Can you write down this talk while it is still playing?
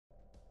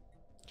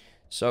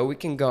So we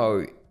can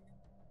go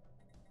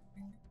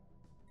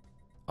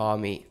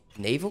Army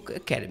Naval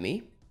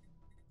Academy.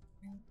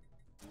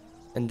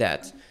 And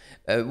that.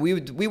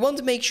 We want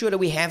to make sure that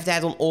we have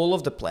that on all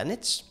of the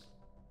planets.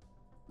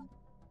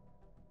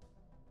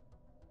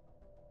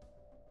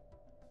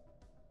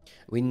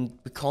 We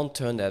can't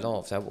turn that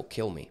off. That will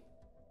kill me.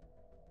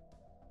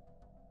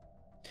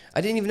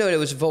 I didn't even know there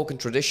was a Vulcan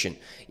tradition.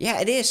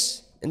 Yeah, it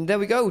is. And there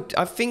we go.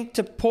 I think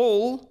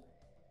T'Pol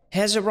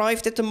has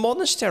arrived at the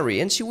monastery,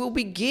 and she will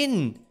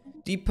begin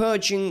the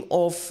purging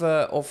of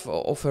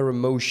her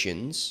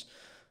emotions.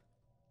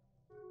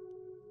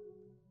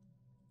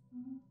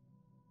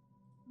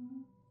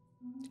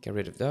 Get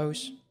rid of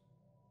those.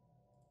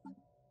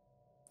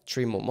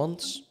 3 more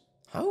months.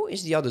 How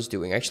is the others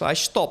doing? Actually, I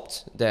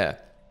stopped there.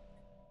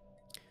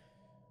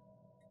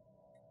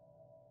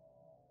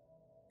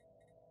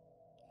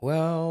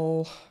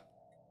 Well,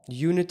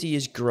 Unity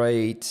is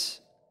great.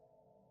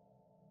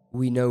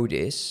 We know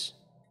this.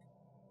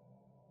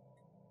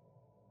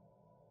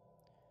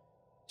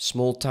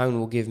 Small town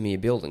will give me a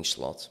building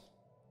slot.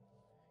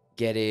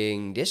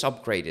 Getting this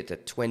upgraded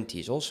at 20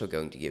 is also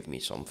going to give me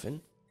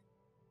something.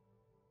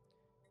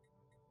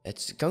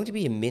 It's going to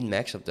be a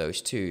min-max of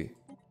those two.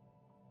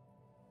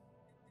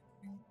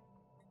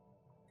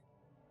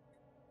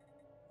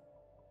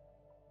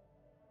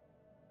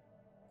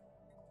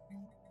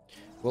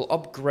 We'll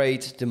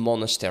upgrade the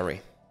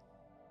monastery.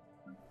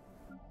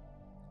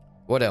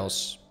 What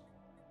else?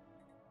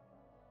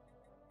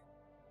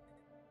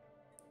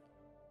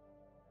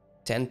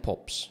 10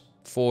 pops.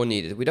 4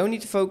 needed. We don't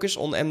need to focus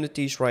on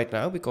enmities right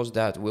now, because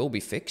that will be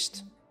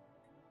fixed.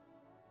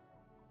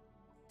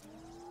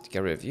 Let's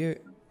get rid of you.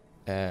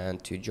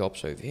 And 2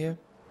 jobs over here.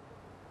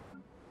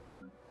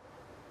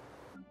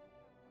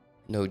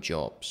 No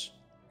jobs.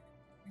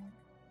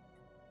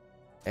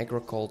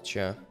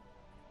 Agriculture.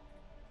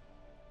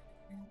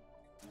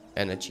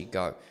 Energy,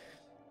 go.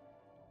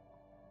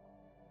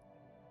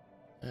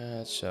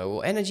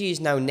 So energy is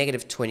now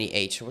negative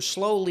 28. So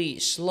we're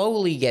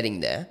slowly getting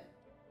there.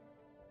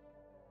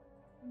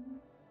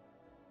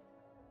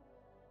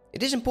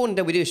 It is important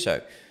that we do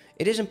so.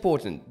 It is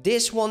important.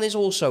 This one is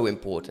also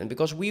important,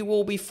 because we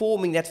will be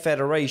forming that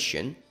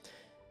federation.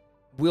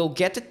 We'll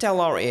get the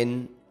Tellar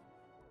in.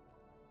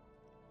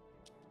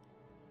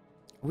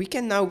 We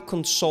can now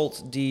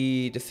consult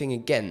the thing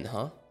again,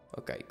 huh?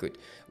 Okay, good.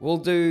 We'll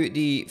do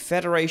the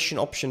federation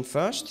option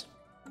first.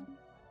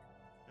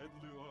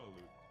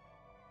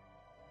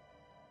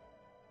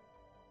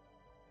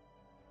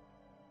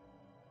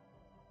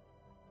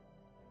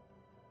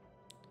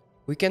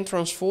 We can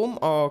transform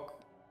our...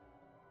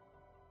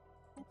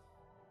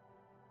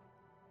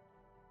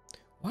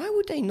 Why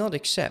would they not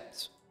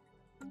accept?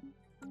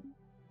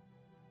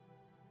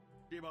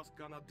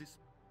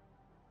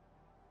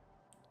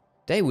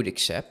 They would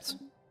accept.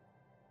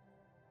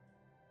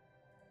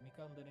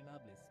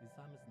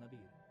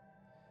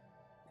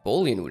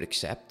 Bolian would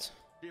accept.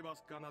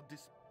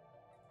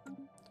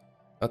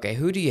 Okay,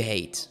 who do you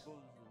hate?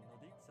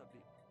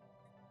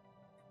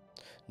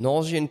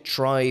 Nausian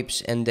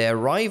tribes, and they're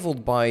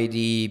rivaled by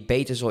the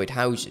Betazoid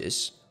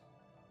houses.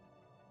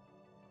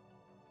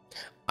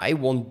 I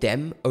want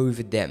them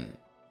over them.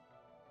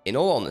 In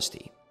all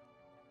honesty.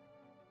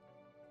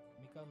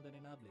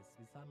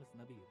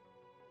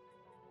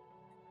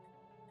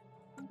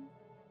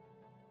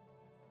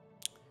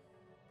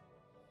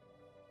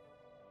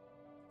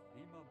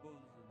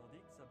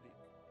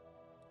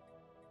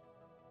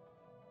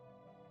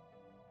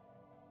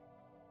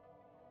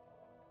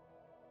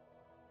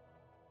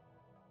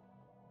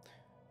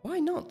 Why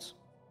not?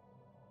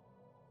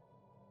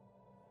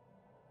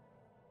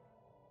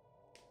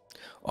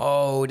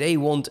 Oh, they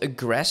want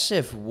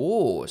aggressive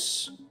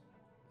wars.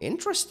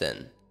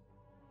 Interesting.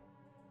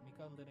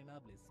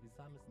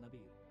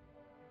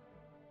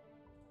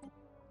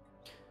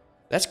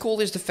 Let's call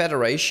this the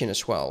Federation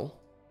as well.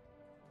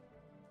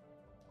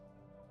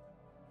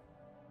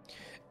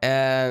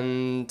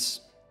 And...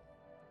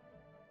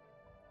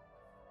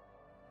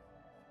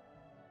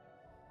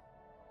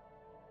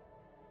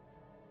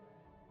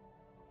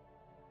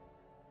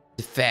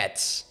 the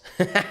Feds.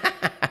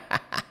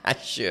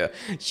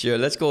 Sure,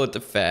 let's call it the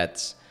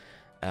Feds.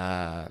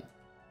 And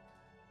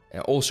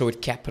also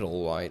with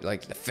capital, right?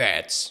 Like the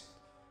Feds.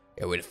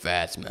 Yeah, we're the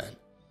Feds, man.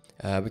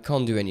 We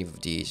can't do any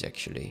of these,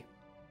 actually.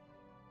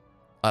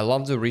 I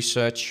love the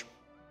research,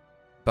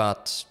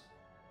 but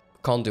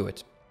can't do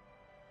it.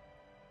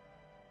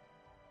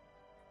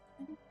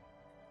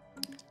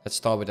 Let's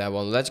start with that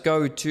one. Let's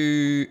go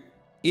to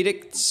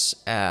edicts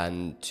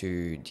and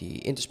to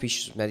the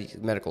interspecies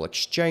medical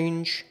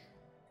exchange.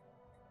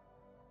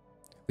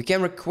 We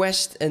can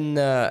request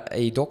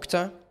a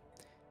doctor.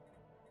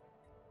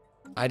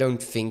 I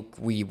don't think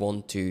we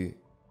want to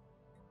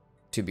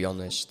be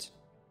honest.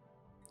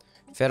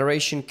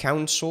 Federation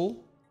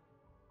Council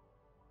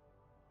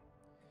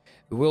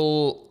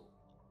will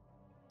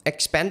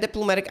expand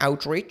diplomatic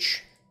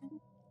outreach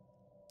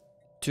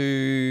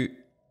to...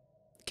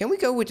 Can we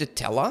go with the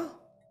Tella?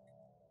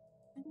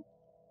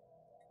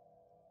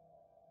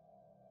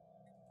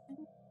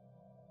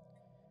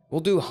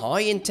 We'll do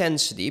high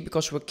intensity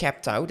because we're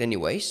capped out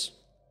anyways.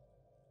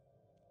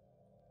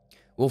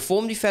 We'll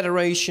form the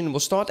Federation. We'll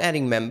start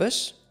adding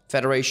members.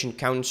 Federation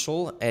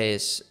Council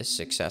is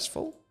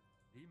successful.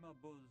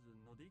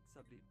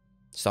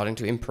 Starting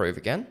to improve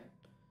again.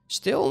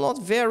 Still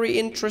not very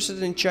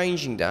interested in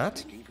changing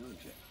that.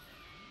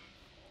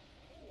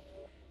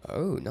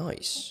 Oh,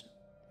 nice.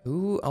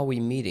 Who are we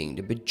meeting?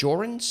 The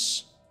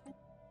Bajorans?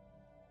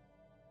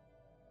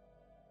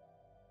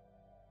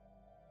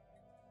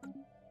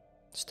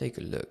 Let's take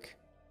a look.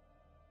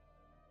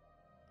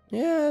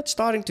 Yeah, it's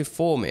starting to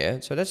form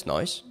here, so that's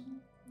nice.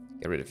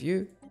 Get rid of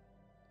you.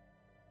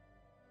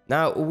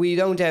 Now, we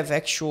don't have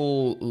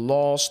actual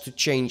laws to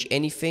change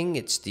anything.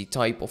 It's the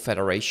type of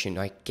federation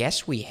I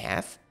guess we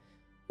have.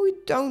 We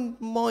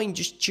don't mind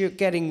just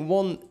getting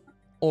one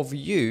of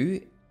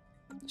you.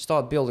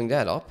 Start building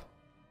that up.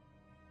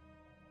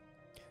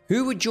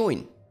 Who would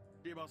join?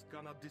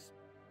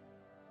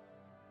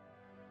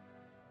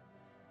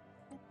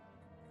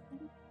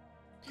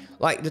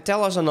 Like, the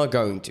Tellers are not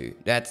going to.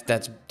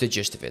 That's the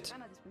gist of it.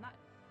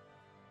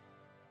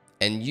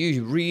 And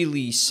you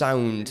really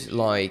sound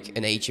like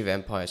an Age of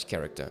Empires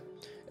character.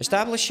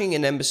 Establishing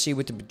an embassy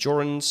with the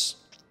Bajorans.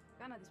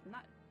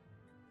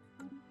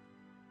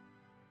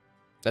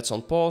 That's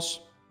on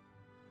pause.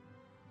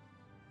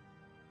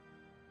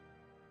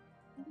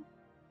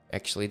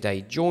 Actually,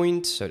 they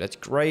joined, so that's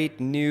great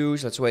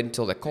news. Let's wait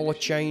until the color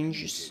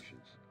changes.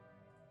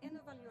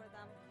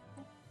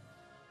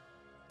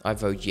 I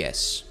vote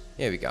yes.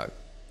 Here we go.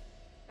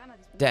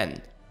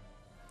 Then,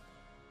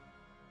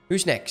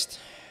 who's next?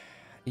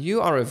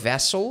 You are a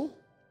vassal.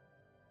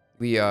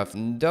 We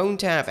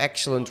don't have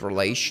excellent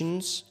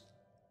relations.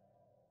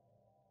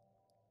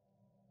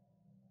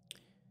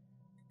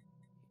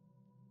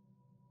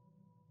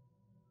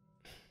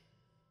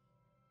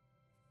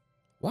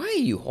 Why are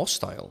you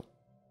hostile?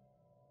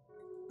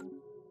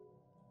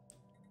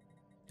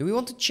 Do we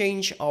want to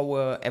change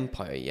our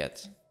empire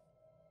yet?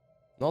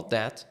 Not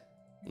that.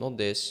 Not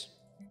this.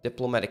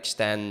 Diplomatic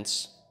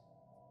stance.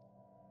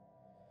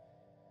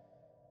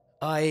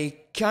 I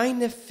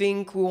kind of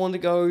think we want to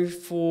go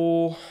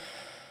for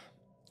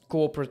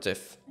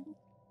cooperative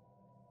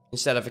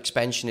instead of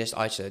expansionist.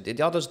 I said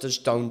the others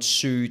just don't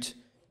suit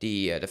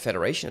the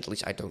Federation. At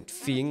least I don't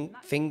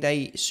think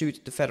they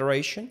suit the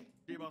Federation.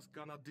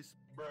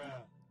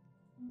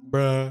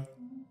 Bruh.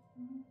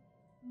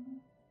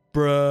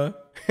 Bruh.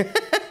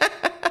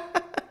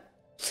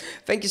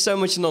 Thank you so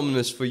much,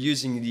 Anonymous, for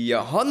using the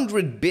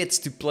 100 bits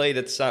to play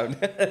that sound.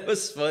 That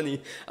was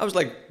funny. I was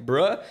like,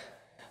 bruh.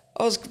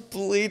 I was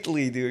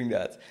completely doing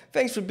that.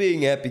 Thanks for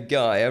being a happy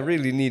guy. I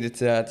really needed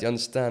that. You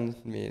understand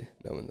me?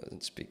 No one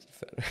doesn't speak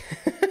Federation.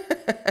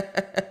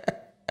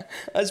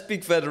 I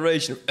speak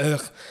Federation.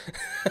 Ugh.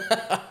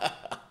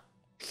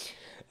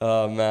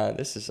 Oh man,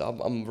 this is.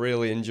 I'm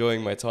really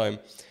enjoying my time.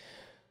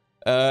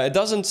 It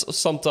doesn't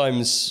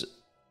sometimes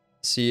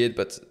see it,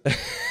 but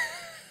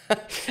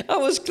I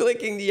was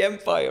clicking the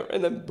Empire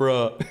and then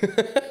bruh.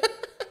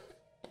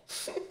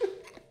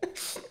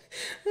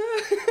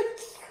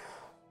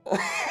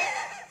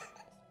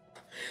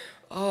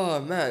 Oh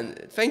man,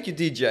 thank you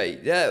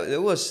DJ. Yeah,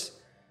 it was.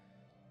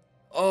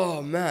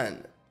 Oh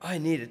man, I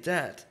needed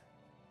that.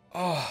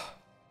 Oh,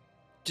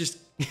 just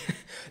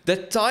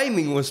that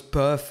timing was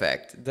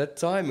perfect. That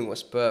timing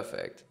was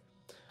perfect.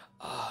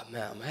 Oh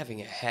man, I'm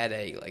having a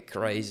headache like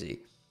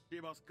crazy.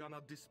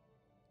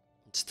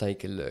 Let's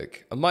take a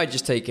look. I might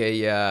just take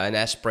an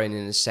aspirin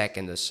in a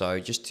second or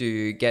so, just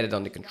to get it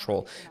under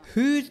control.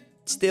 Who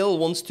still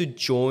wants to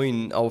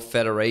join our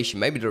federation?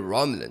 Maybe the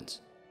Romulans.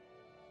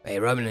 Hey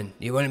Romulan,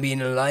 do you want to be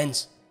in an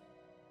alliance?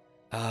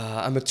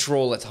 I'm a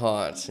troll at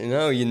heart. You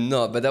know, you're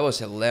not, but that was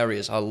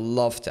hilarious. I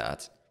loved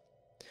that.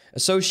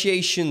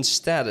 Association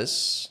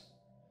status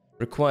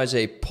requires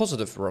a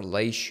positive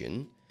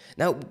relation.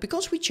 Now,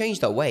 because we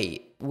changed our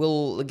way,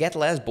 we'll get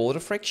less border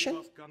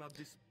friction.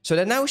 So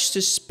they're now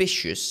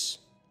suspicious.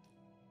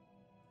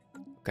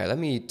 Okay, let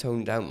me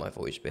tone down my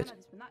voice a bit.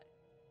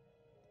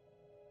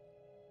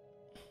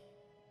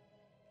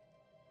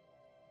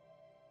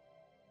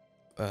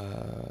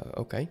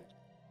 Okay.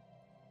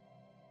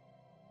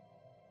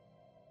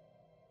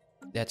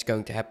 That's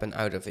going to happen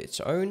out of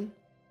its own.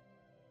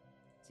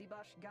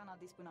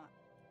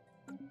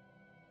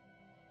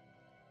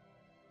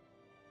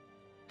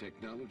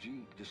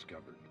 Technology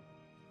discovered.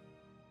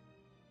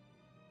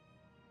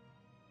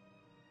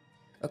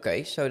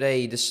 Okay, so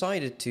they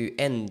decided to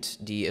end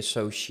the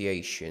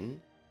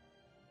association.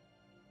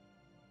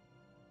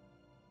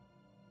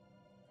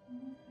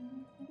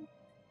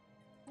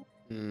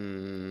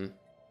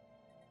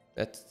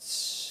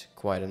 That's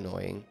quite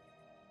annoying.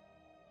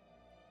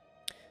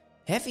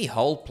 Heavy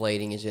hull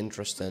plating is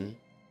interesting.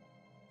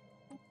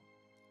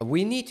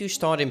 We need to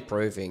start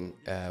improving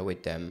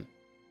with them.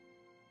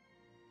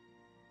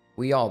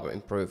 We are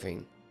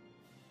improving.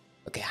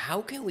 Okay,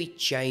 how can we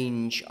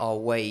change our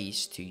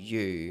ways to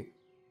you?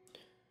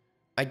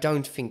 I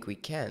don't think we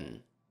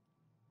can.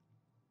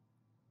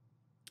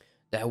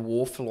 The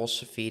war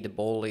philosophy, the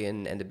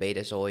Bolian and the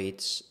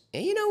Betazoids.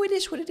 And you know, it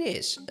is what it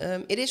is.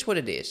 It is what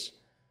it is.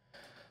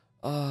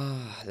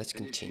 Let's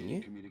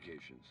continue.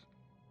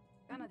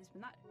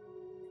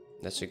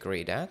 Let's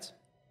agree that.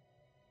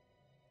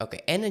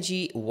 Okay,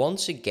 energy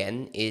once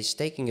again is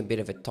taking a bit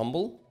of a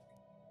tumble.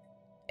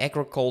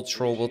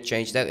 Agricultural will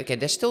change that. Okay,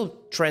 they're still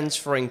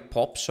transferring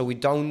pop, so we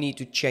don't need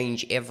to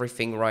change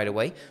everything right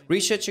away.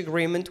 Research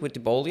agreement with the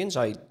Bolians,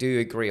 I do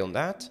agree on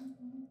that.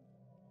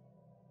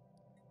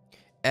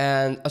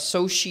 And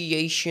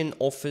association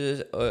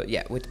offer,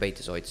 yeah, with the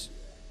Betazoids.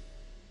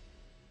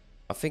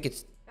 I think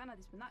it's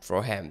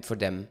for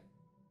them.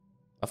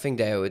 I think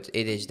it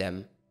is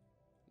them.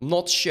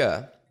 Not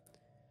sure.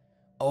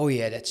 Oh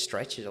yeah, that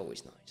stretch is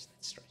always nice.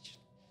 That stretch.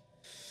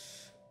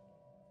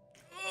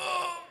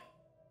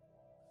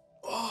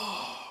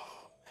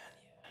 Oh man,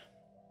 yeah.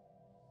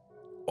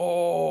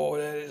 Oh,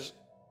 that is.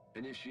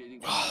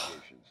 Initiating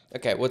communications.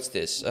 Okay, what's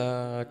this?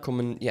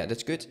 Common. Yeah,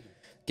 that's good.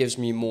 Gives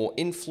me more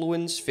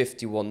influence.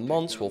 51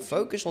 months. We'll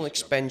focus on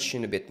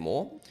expansion a bit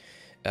more.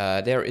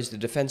 There is the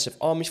defensive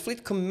armies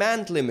fleet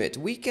command limit.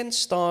 We can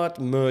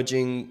start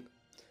merging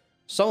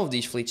some of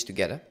these fleets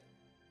together.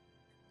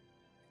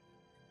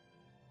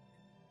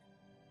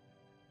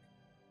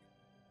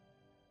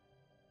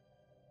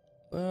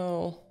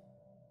 Well,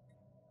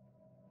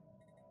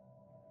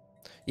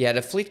 yeah,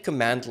 the fleet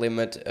command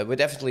limit, we're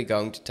definitely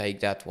going to take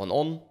that one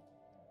on.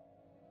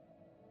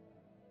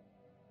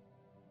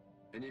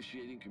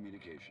 Initiating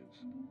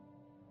communications.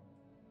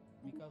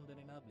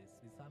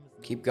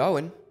 Keep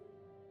going.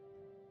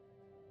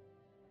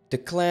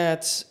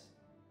 Declared.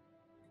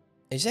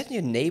 Is that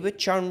your neighbor,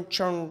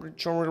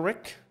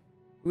 Rick?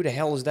 Who the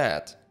hell is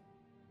that?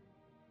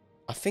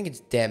 I think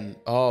it's them.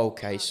 Oh,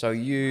 okay, so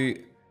you're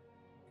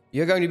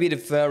going to be the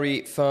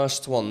very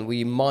first one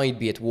we might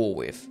be at war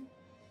with.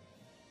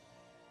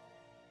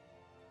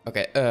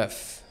 Okay,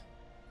 Earth.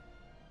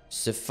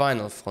 It's the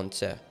final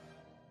frontier.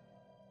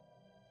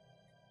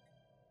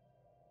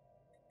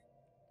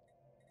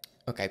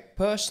 Okay,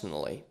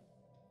 personally,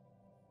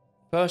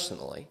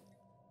 like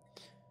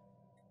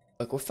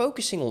we're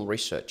focusing on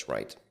research,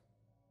 right?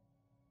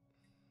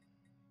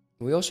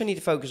 We also need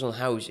to focus on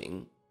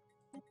housing.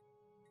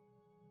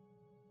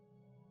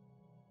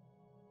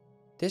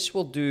 This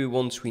will do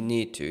once we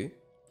need to.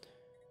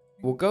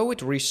 We'll go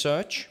with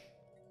research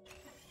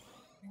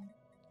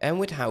and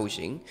with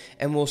housing,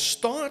 and we'll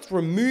start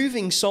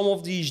removing some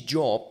of these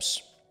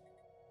jobs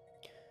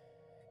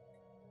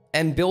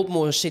and build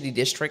more city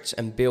districts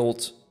and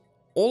build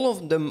all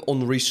of them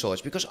on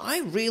research, because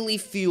I really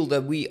feel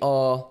that we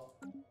are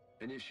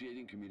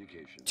Initiating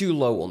communications. too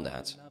low on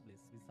that.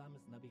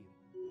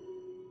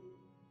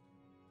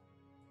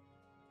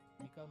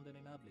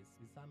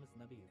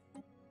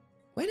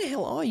 Where the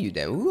hell are you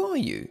then? Who are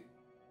you?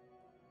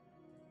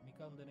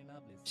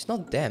 It's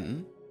not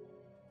them.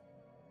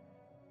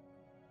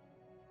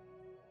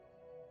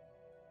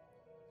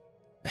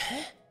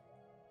 Huh?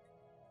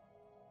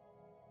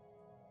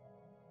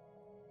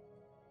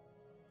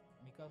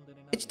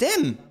 It's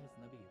them.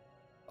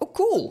 Oh,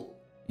 cool.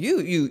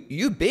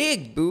 You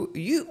big, boo.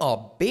 You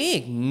are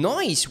big.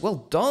 Nice.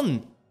 Well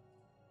done.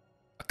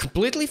 I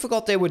completely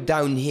forgot they were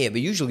down here,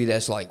 but usually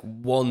there's like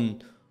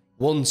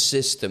one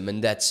system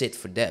and that's it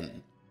for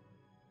them.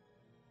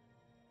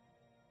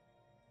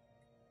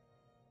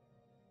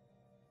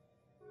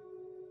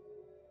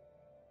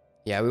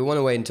 Yeah, we want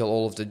to wait until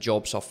all of the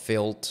jobs are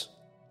filled,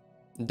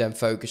 then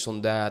focus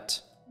on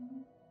that.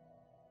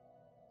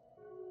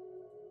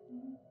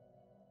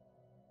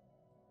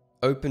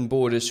 Open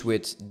borders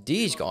with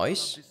these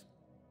guys.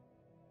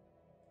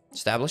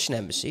 Establish an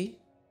embassy.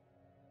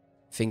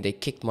 Think they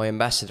kicked my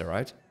ambassador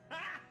out.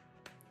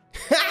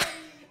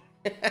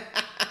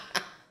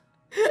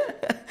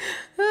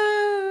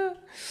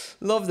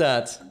 Love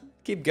that.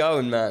 Keep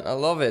going, man. I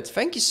love it.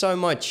 Thank you so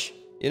much.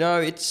 You know,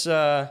 it's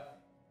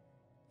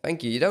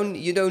thank you.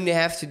 You don't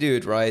have to do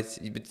it, right?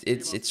 But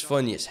it's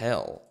funny as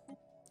hell.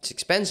 It's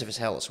expensive as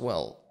hell as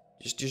well.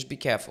 Just be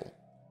careful.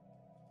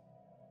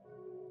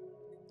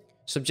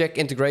 Subject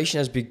integration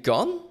has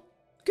begun.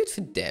 Good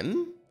for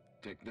them.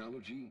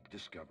 Technology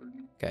discovered.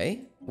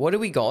 Okay. What do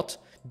we got?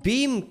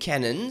 Beam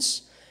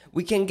cannons.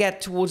 We can get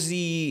towards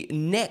the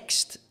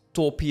next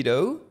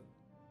torpedo.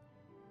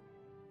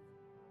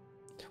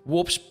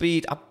 Warp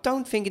speed. I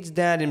don't think it's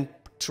that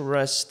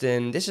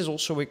interesting. This is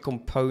also a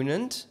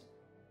component.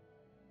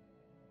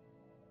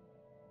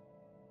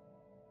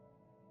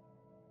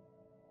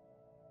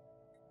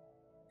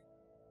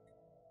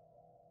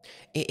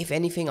 If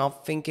anything, I'm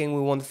thinking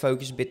we want to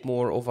focus a bit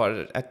more of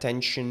our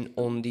attention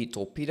on the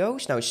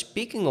torpedoes. Now,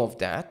 speaking of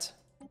that,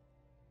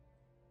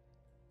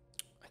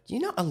 you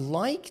know, I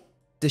like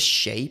the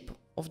shape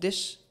of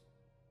this.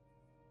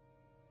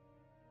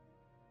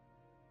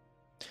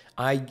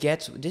 I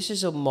get, this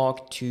is a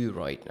Mark II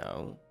right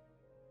now.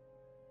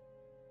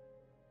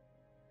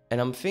 And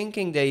I'm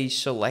thinking they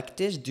select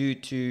this due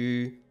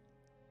to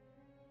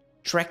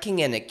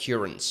tracking and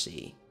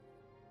accuracy.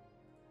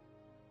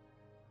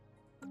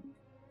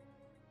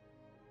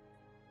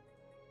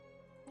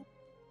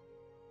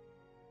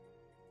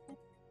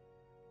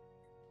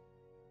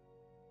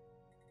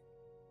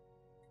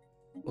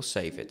 We'll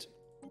save it.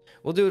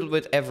 We'll do it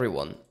with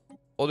everyone.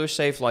 Auto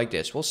save like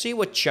this. We'll see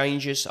what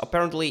changes.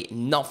 Apparently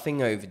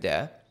nothing over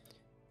there.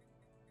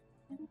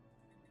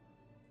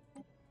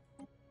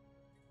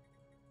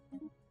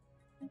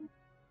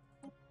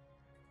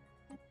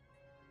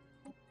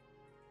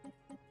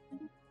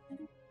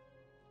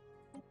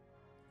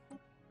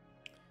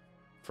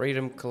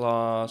 Freedom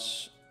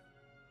class.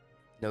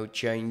 No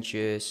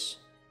changes.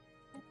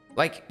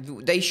 Like,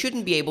 they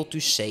shouldn't be able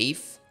to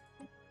save.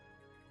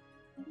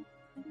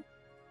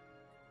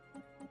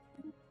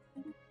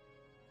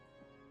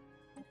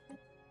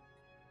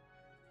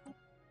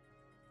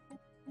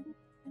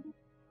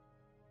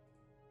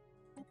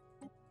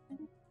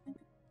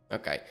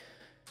 Okay.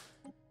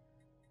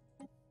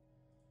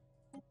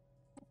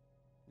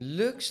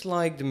 Looks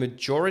like the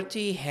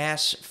majority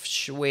has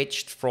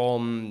switched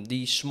from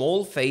the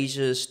small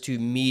phases to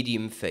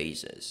medium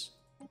phases.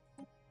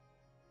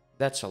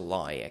 That's a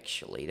lie,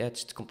 actually.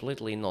 That's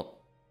completely not...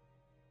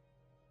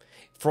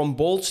 From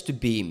bolts to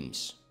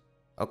beams.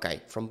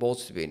 Okay, from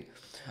bolts to beams.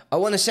 I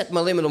want to set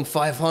my limit on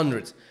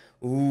 500.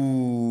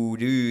 Ooh,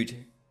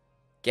 dude.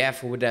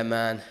 Careful with that,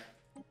 man.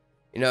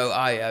 You know,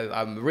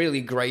 I'm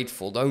really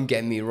grateful. Don't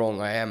get me wrong,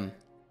 I am.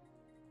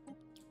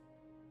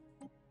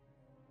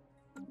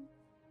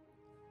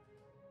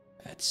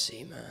 Let's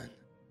see, man.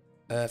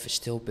 Earth is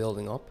still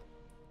building up.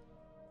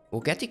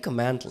 We'll get the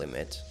command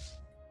limit.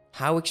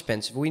 How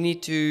expensive? We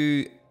need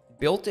to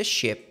build this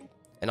ship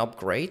and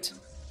upgrade.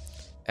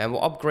 And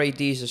we'll upgrade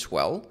these as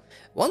well.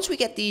 Once we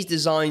get these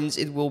designs,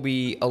 it will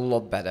be a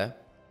lot better.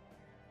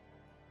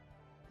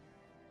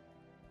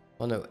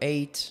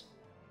 108.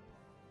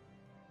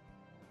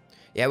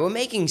 Yeah, we're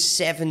making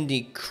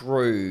 70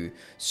 crew.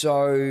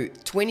 So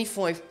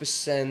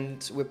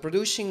 25%. We're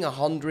producing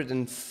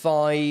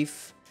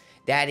 105.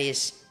 That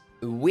is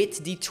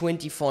with the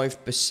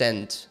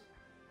 25%.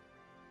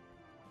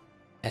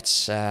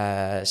 That's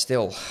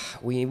still...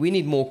 We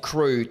need more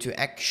crew to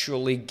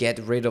actually get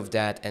rid of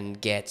that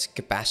and get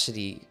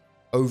capacity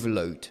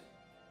overload.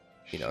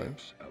 You know.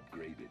 Ships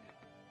upgraded.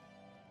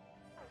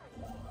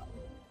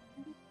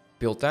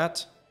 Build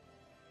that.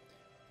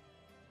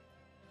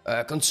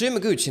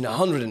 Consumer goods in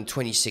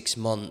 126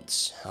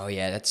 months. Oh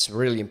yeah, that's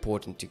really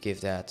important to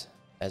give that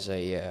as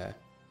a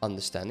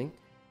understanding.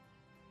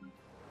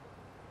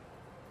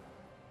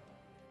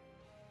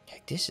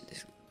 Like this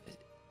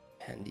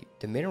and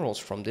the minerals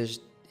from this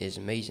is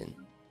amazing.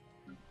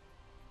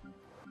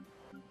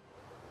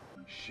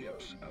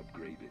 Ships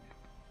upgraded.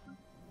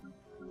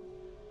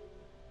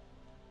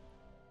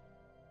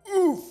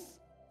 Oof.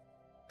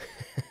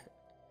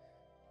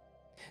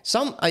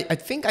 I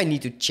think I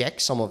need to check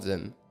some of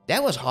them.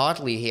 That was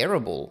hardly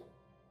hearable.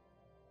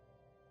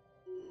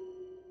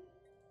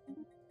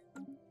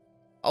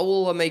 I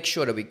will make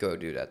sure that we go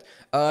do that.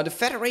 The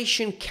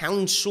Federation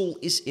Council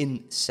is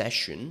in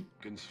session.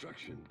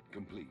 Construction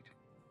complete.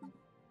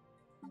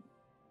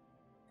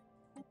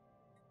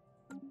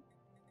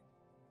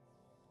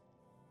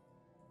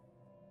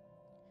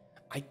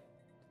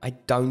 I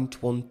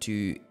don't want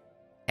to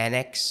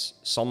annex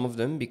some of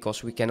them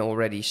because we can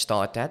already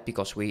start that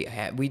because we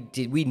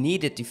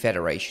needed the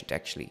Federation to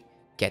actually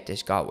get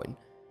this going.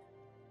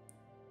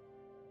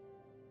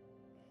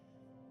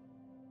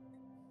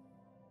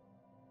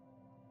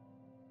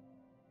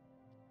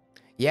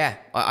 Yeah,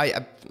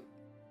 I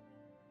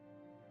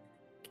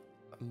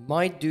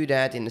might do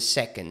that in a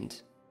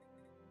second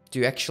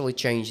to actually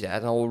change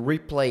that. I'll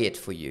replay it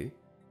for you.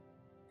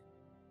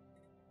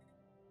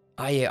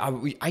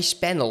 I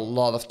spend a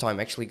lot of time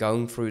actually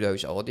going through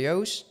those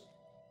audios,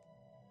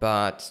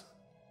 but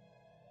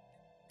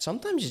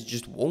sometimes it's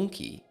just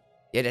wonky.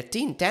 Yeah, that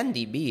 10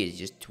 dB is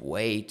just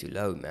way too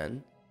low,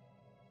 man.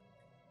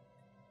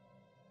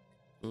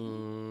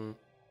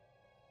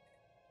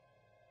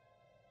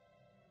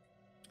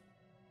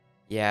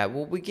 Yeah,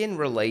 we'll begin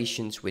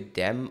relations with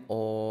them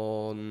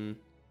on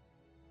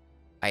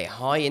a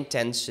high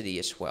intensity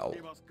as well.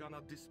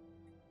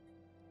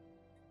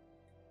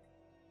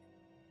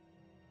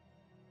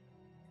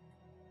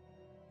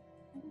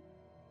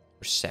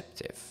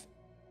 Receptive.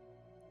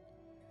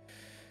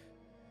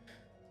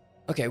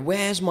 Okay,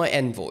 where's my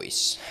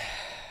envoys?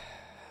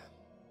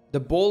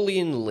 The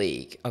Bolian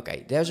League.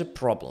 Okay, there's a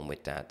problem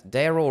with that.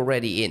 They're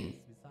already in.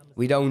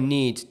 We don't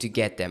need to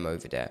get them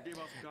over there.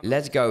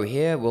 Let's go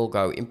here. We'll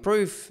go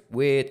improve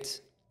with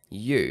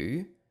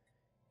you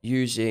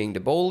using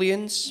the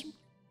Bolians.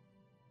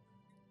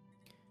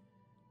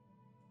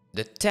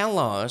 The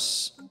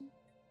Tellars.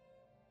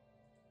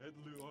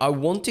 I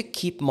want to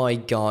keep my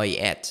guy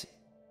at.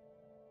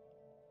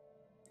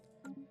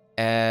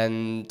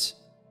 And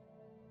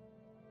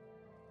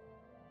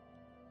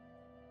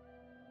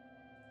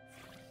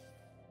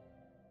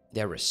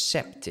they're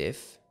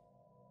receptive.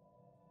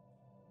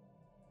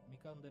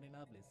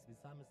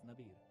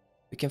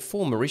 We can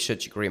form a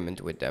research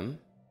agreement with them.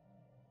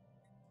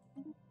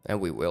 And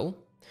we will.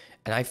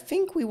 And I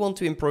think we want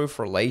to improve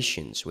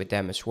relations with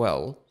them as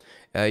well.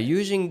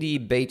 Using the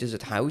betas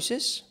at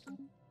houses.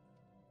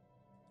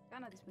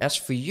 As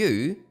for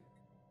you,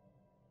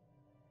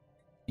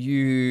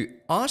 You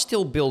are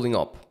still building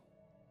up.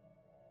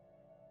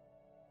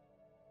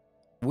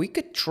 We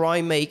could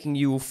try making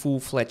you a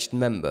full-fledged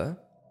member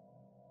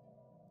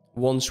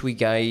once we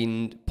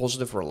gain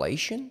positive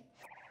relation.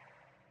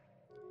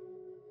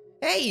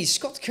 Hey,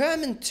 Scott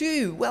Kerman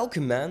too.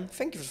 Welcome, man.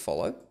 Thank you for the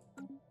follow.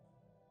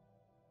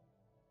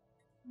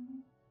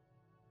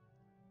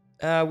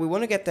 We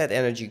want to get that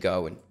energy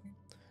going.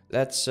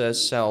 Let's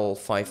sell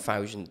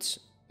 5,000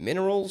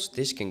 minerals.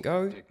 This can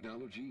go.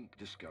 Technology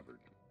discovered.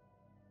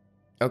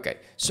 Okay,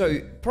 so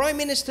Prime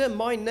Minister,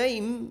 my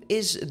name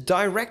is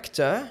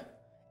Director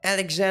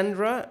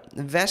Alexandra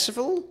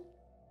Vasseville.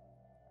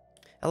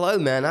 Hello,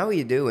 man. How are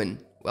you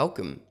doing?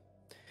 Welcome.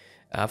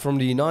 From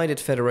the United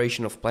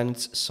Federation of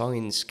Planets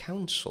Science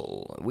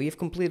Council, we have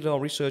completed our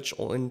research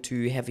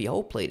into heavy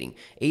hull plating,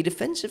 a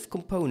defensive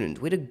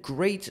component with a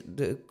greater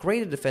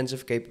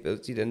defensive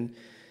capability than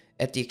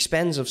at the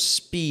expense of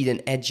speed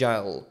and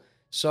agile.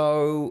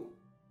 So,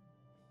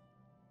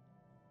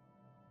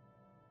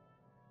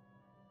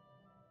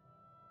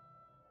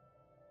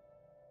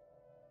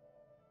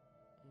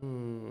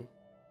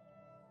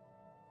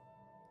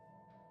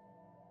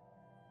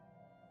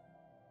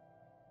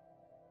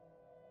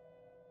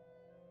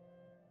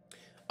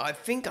 I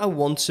think I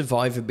want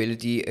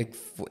survivability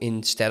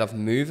instead of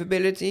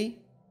movability.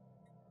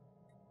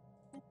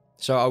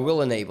 So I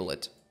will enable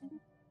it.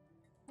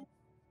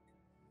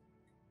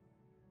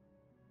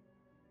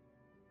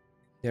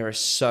 There are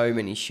so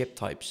many ship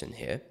types in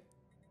here.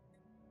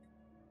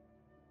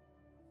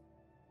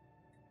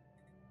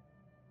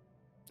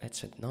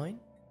 That's at 9.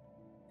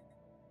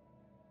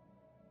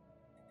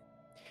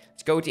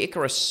 Let's go to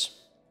Icarus.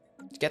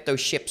 Let's get those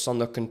ships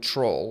under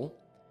control.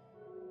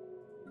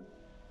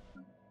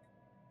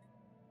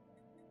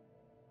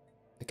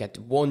 Get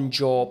one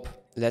job.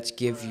 Let's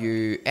give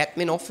you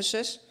admin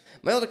officers.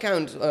 My old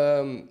account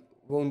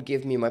won't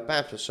give me my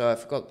password, so I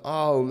forgot.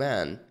 Oh,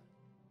 man.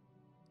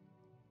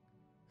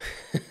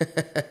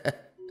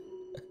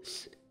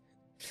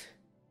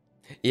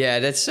 Yeah,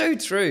 that's so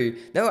true.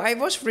 No, I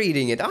was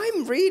reading it.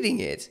 I'm reading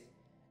it.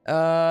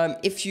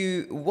 If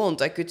you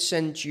want, I could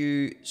send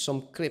you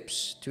some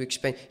clips to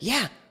explain.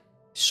 Yeah.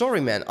 Sorry,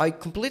 man. I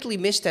completely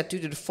missed that due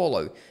to the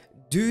follow.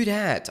 Do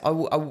that.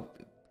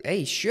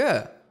 Hey,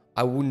 sure.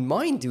 I wouldn't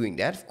mind doing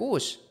that, of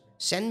course.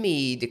 Send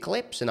me the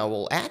clips and I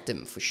will add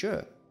them for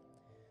sure.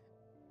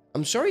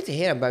 I'm sorry to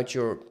hear about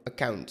your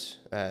account,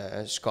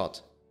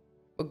 Scott.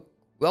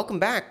 Welcome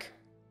back.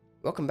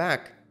 Welcome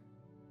back.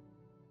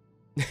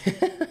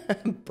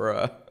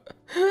 Bruh.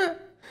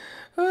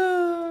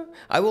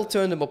 I will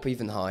turn them up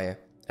even higher.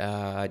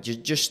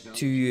 Just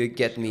to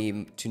get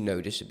me to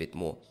notice a bit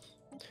more.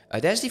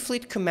 There's the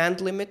fleet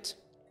command limit.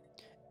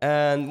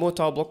 And more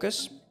tile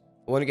blockers.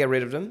 I want to get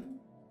rid of them.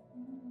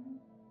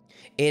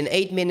 In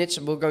 8 minutes,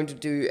 we're going to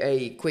do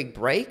a quick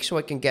break so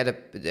I can get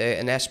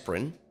an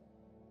aspirin.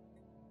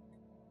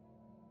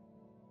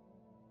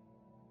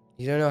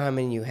 You don't know how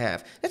many you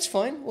have. That's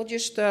fine. We'll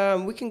just,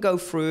 we can go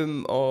through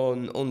them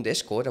on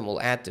Discord and we'll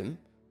add them.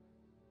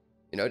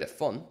 You know, they're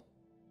fun.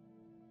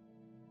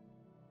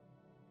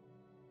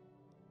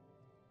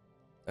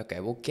 Okay,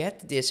 we'll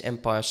get this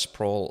Empire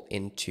Sprawl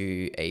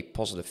into a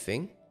positive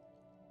thing.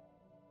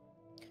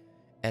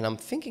 And I'm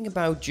thinking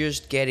about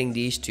just getting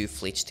these two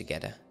fleets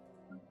together.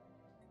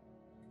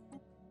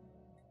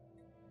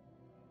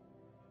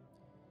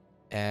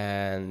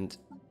 And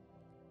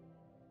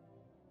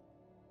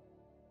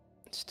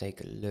let's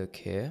take a look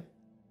here.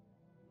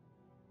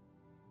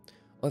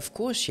 Of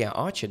course, yeah,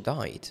 Archer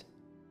died.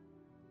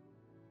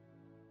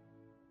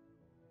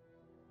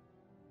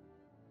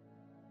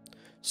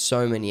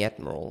 So many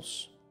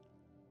admirals.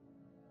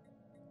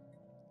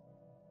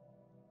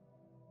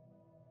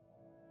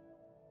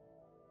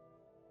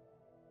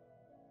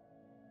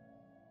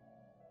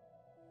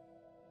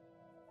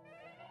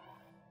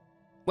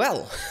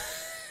 Well.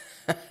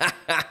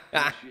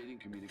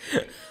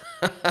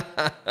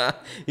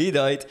 He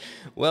died.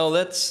 Well,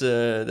 that's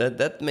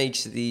that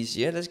makes it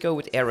easier. Let's go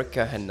with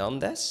Erica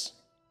Hernandez.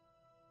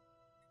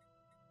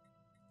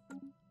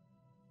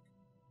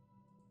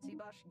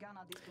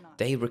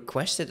 They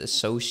requested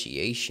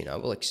association. I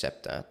will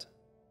accept that.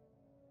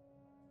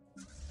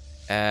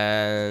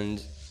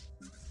 And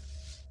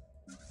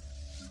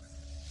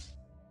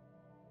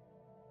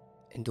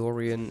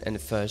Endorian and the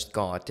First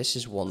Guard. This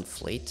is one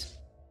fleet.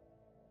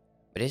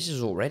 But this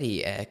is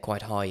already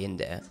quite high in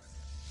there.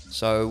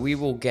 So we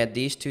will get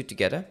these two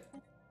together.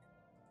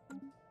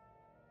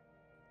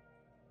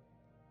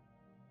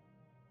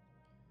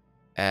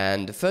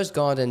 And the First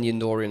Guard and the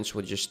Endorians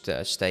will just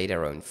stay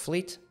their own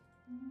fleet.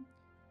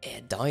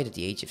 It died at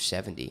the age of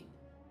 70.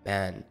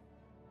 Man.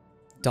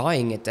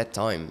 Dying at that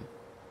time.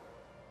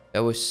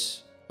 That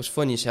was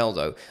funny as hell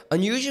though.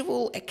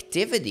 Unusual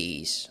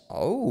activities.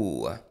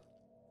 Oh.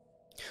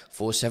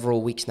 For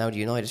several weeks now, the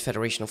United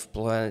Federation of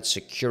Planet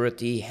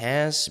Security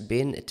has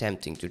been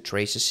attempting to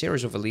trace a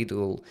series of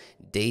illegal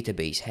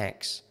database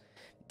hacks.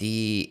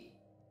 The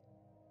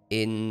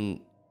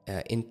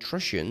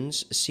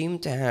intrusions seem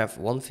to have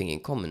one thing in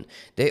common.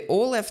 They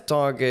all have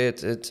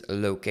targeted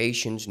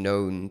locations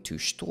known to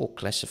store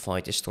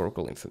classified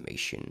historical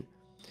information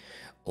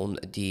on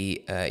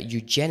the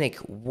eugenic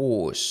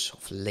wars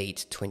of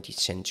late 20th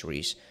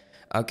centuries.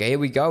 Okay, here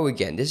we go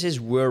again. This is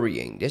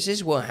worrying. This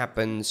is what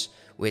happens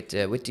with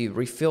the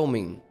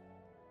refilming.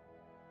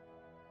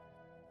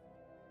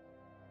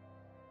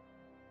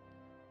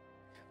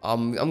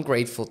 I'm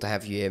grateful to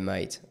have you here,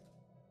 mate.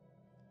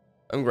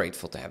 I'm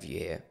grateful to have you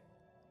here.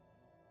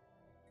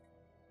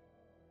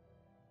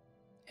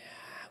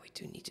 We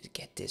do need to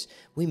get this.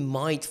 We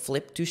might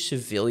flip to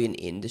civilian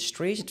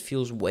industries. It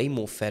feels way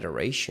more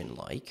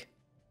Federation-like.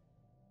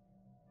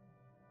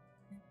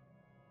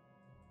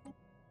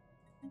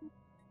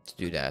 Let's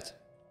do that.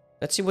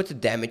 Let's see what the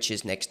damage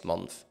is next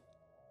month.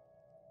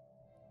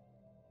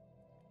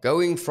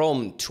 Going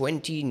from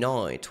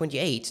 29,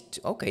 28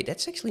 to, okay,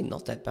 that's actually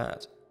not that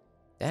bad.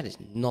 That is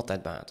not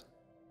that bad.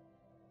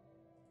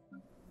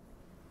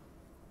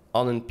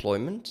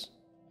 Unemployment.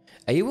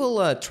 He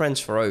will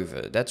transfer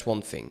over. That's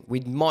one thing.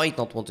 We might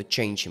not want to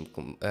change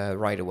him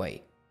right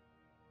away.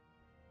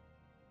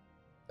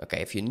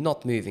 Okay, if you're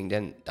not moving,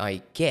 then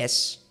I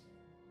guess...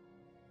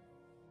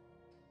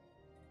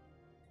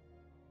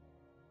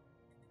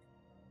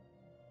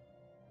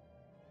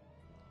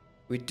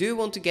 we do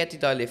want to get the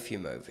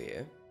dilithium over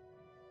here.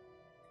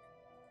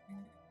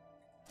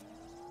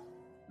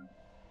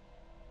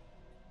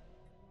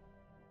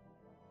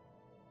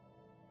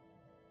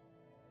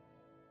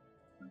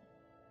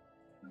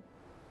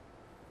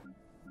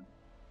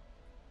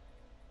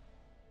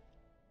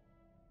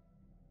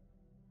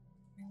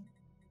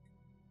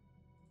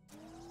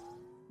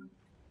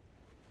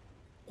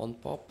 One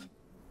pop.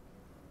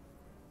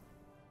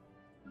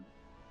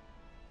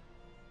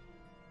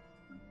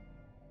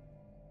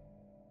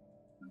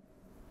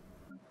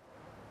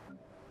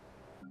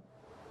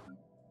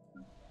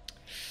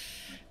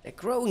 They're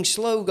growing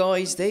slow,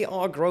 guys. They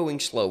are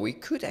growing slow. We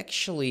could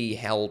actually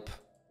help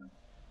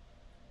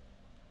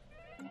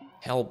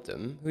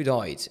them. Who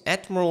died?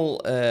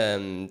 Admiral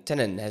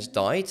Tenen has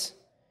died.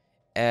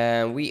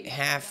 And we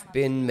have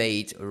been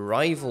made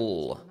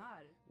rival.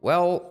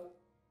 Well,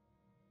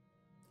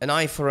 an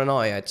eye for an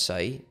eye, I'd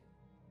say.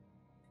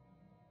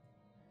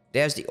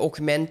 There's the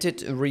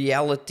augmented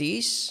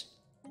realities.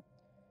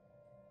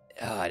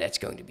 Ah, that's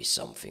going to be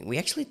something. We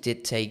actually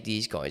did take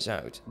these guys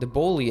out. The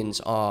Bolians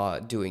are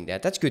doing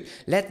that. That's good.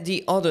 Let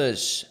the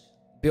others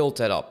build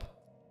that up.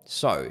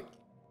 So,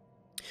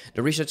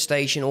 the research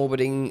station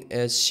orbiting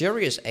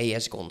Sirius A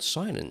has gone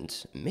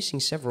silent, missing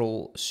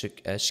several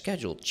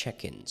scheduled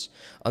check-ins.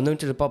 Unknown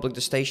to the public,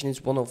 the station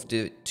is one of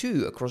the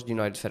 2 across the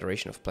United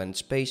Federation of Planet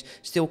Space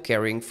still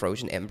carrying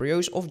frozen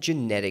embryos of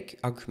genetic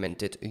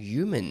augmented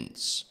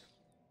humans.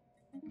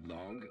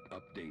 Log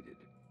updated.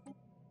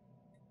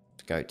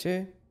 Let's go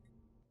to...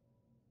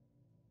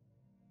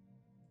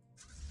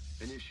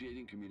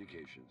 Initiating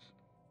communications.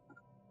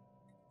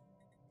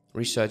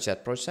 research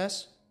that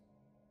process.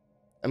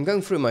 I'm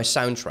going through my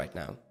sounds right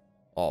now.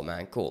 Oh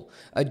man, cool.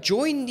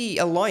 Join the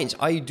alliance.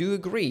 I do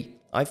agree.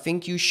 I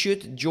think you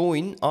should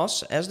join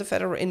us as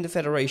the in the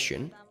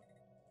Federation.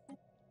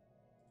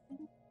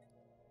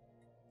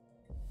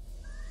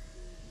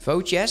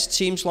 Vote yes. It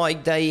seems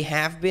like they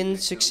have been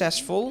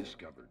successful.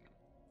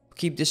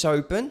 Keep this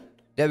open.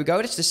 There we go.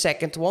 That's the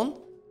second one.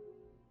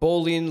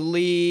 Bolian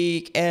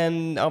League,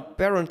 and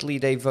apparently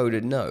they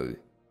voted no.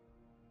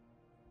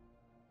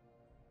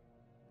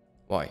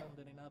 Why?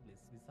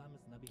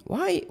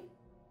 Why?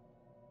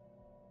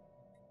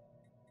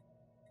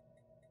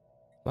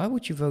 Why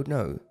would you vote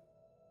no?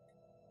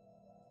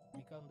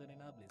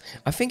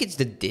 I think it's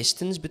the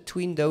distance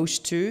between those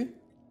two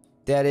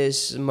that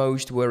is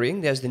most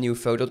worrying. There's the new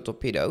photon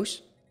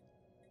torpedoes.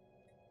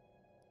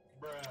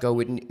 Go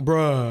with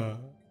bruh.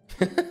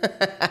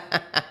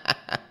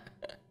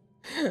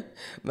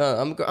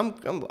 No,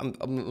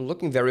 I'm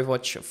looking very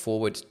much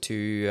forward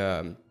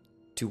to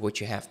what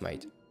you have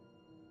made.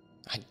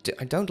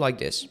 I don't like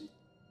this.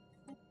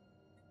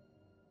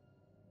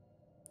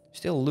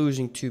 Still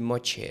losing too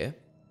much here.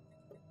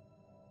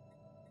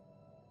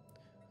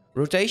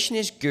 Rotation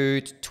is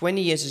good.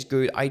 20 years is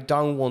good. I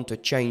don't want to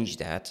change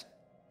that.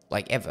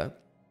 Like ever.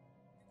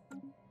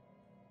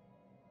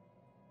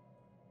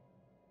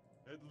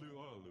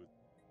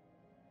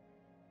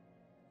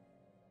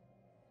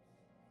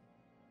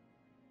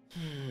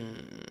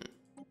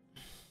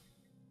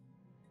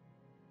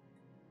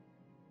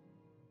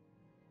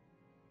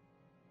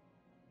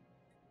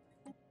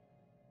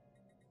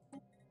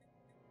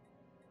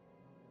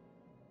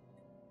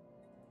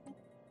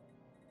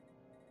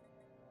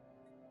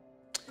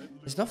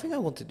 There's nothing I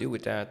want to do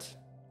with that.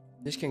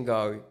 This can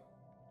go.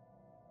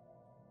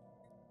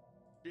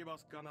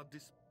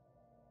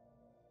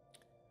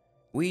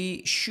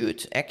 We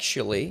should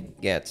actually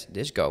get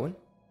this going.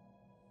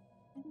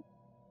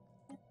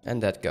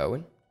 And that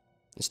going.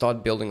 And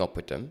start building up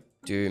with them.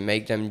 To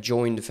make them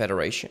join the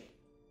Federation.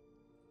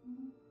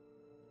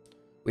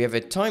 We have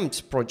a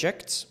timed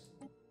project.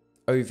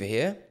 Over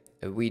here.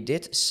 We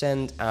did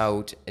send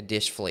out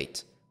this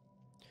fleet.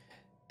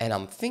 And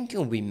I'm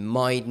thinking we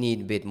might need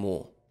a bit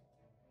more.